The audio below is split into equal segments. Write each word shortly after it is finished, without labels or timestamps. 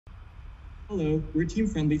Hello, we're Team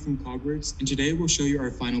Friendly from CogWorks, and today we'll show you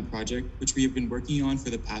our final project, which we have been working on for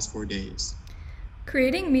the past 4 days.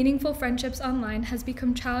 Creating meaningful friendships online has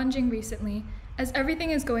become challenging recently, as everything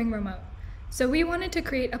is going remote. So we wanted to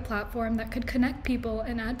create a platform that could connect people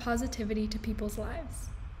and add positivity to people's lives.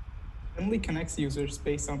 Friendly connects users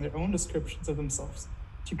based on their own descriptions of themselves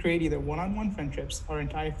to create either one-on-one friendships or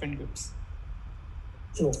entire friend groups.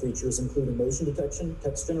 Additional features include emotion detection,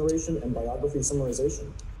 text generation, and biography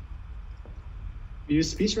summarization. We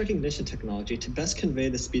use speech recognition technology to best convey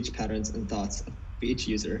the speech patterns and thoughts of each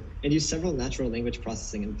user, and use several natural language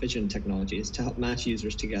processing and vision technologies to help match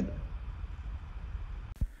users together.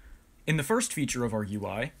 In the first feature of our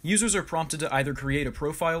UI, users are prompted to either create a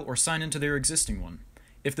profile or sign into their existing one.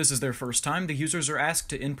 If this is their first time, the users are asked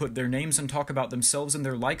to input their names and talk about themselves and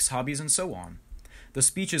their likes, hobbies, and so on. The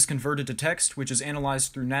speech is converted to text, which is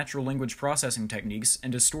analyzed through natural language processing techniques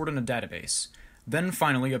and is stored in a database. Then,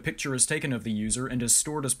 finally, a picture is taken of the user and is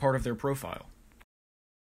stored as part of their profile.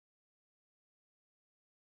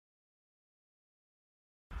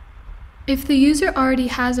 If the user already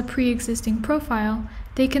has a pre-existing profile,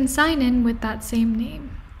 they can sign in with that same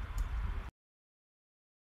name.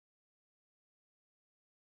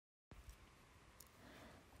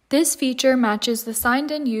 This feature matches the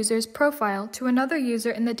signed-in user's profile to another user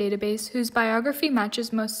in the database whose biography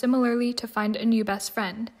matches most similarly to find a new best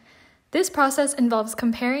friend. This process involves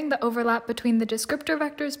comparing the overlap between the descriptor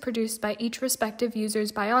vectors produced by each respective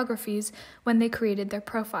user's biographies when they created their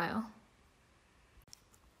profile.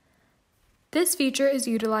 This feature is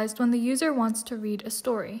utilized when the user wants to read a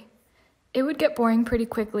story. It would get boring pretty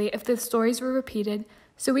quickly if the stories were repeated,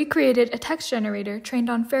 so we created a text generator trained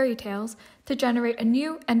on fairy tales to generate a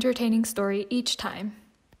new, entertaining story each time.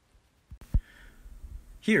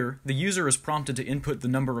 Here, the user is prompted to input the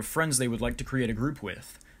number of friends they would like to create a group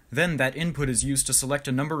with. Then that input is used to select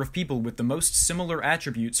a number of people with the most similar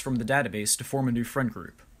attributes from the database to form a new friend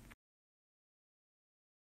group.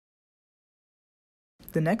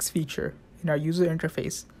 The next feature in our user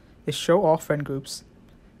interface is Show All Friend Groups.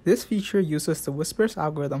 This feature uses the Whispers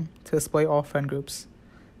algorithm to display all friend groups.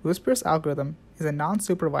 Whispers algorithm is a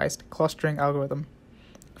non-supervised clustering algorithm.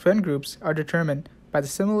 Friend groups are determined by the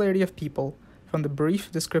similarity of people from the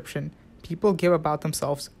brief description people give about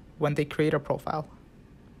themselves when they create a profile.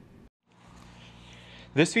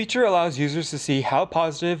 This feature allows users to see how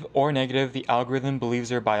positive or negative the algorithm believes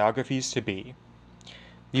their biographies to be.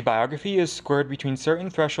 The biography is scored between certain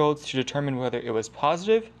thresholds to determine whether it was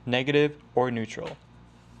positive, negative, or neutral.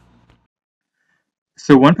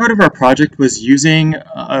 So one part of our project was using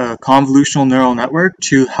a convolutional neural network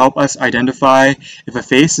to help us identify if a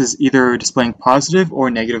face is either displaying positive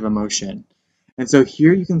or negative emotion. And so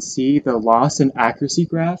here you can see the loss and accuracy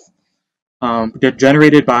graph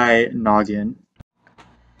generated by Noggin.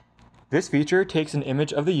 This feature takes an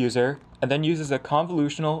image of the user and then uses a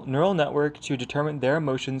convolutional neural network to determine their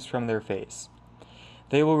emotions from their face.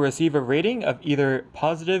 They will receive a rating of either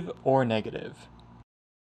positive or negative.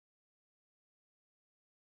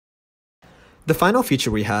 The final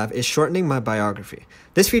feature we have is shortening my biography.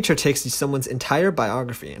 This feature takes someone's entire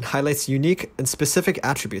biography and highlights unique and specific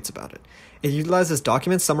attributes about it. It utilizes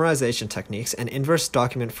document summarization techniques and inverse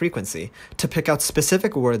document frequency to pick out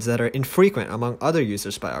specific words that are infrequent among other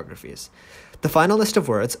users' biographies. The final list of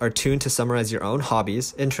words are tuned to summarize your own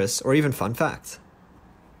hobbies, interests, or even fun facts.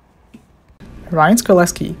 Ryan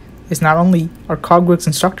Skorleski is not only our CogWorks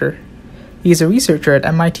instructor, he is a researcher at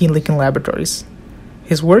MIT Lincoln Laboratories.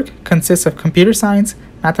 His work consists of computer science,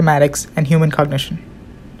 mathematics, and human cognition.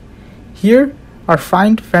 Here, our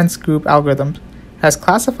Find Friends group algorithm has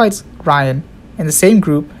classified Ryan in the same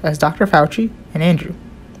group as Dr. Fauci and Andrew.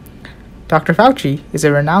 Dr. Fauci is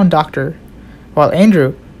a renowned doctor, while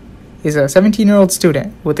Andrew is a 17-year-old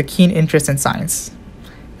student with a keen interest in science.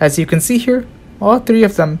 As you can see here, all three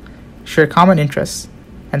of them share common interests,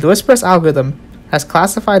 and the Whispers algorithm has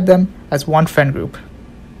classified them as one friend group.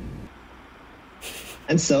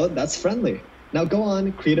 And so that's friendly. Now go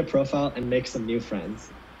on, create a profile, and make some new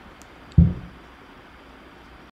friends.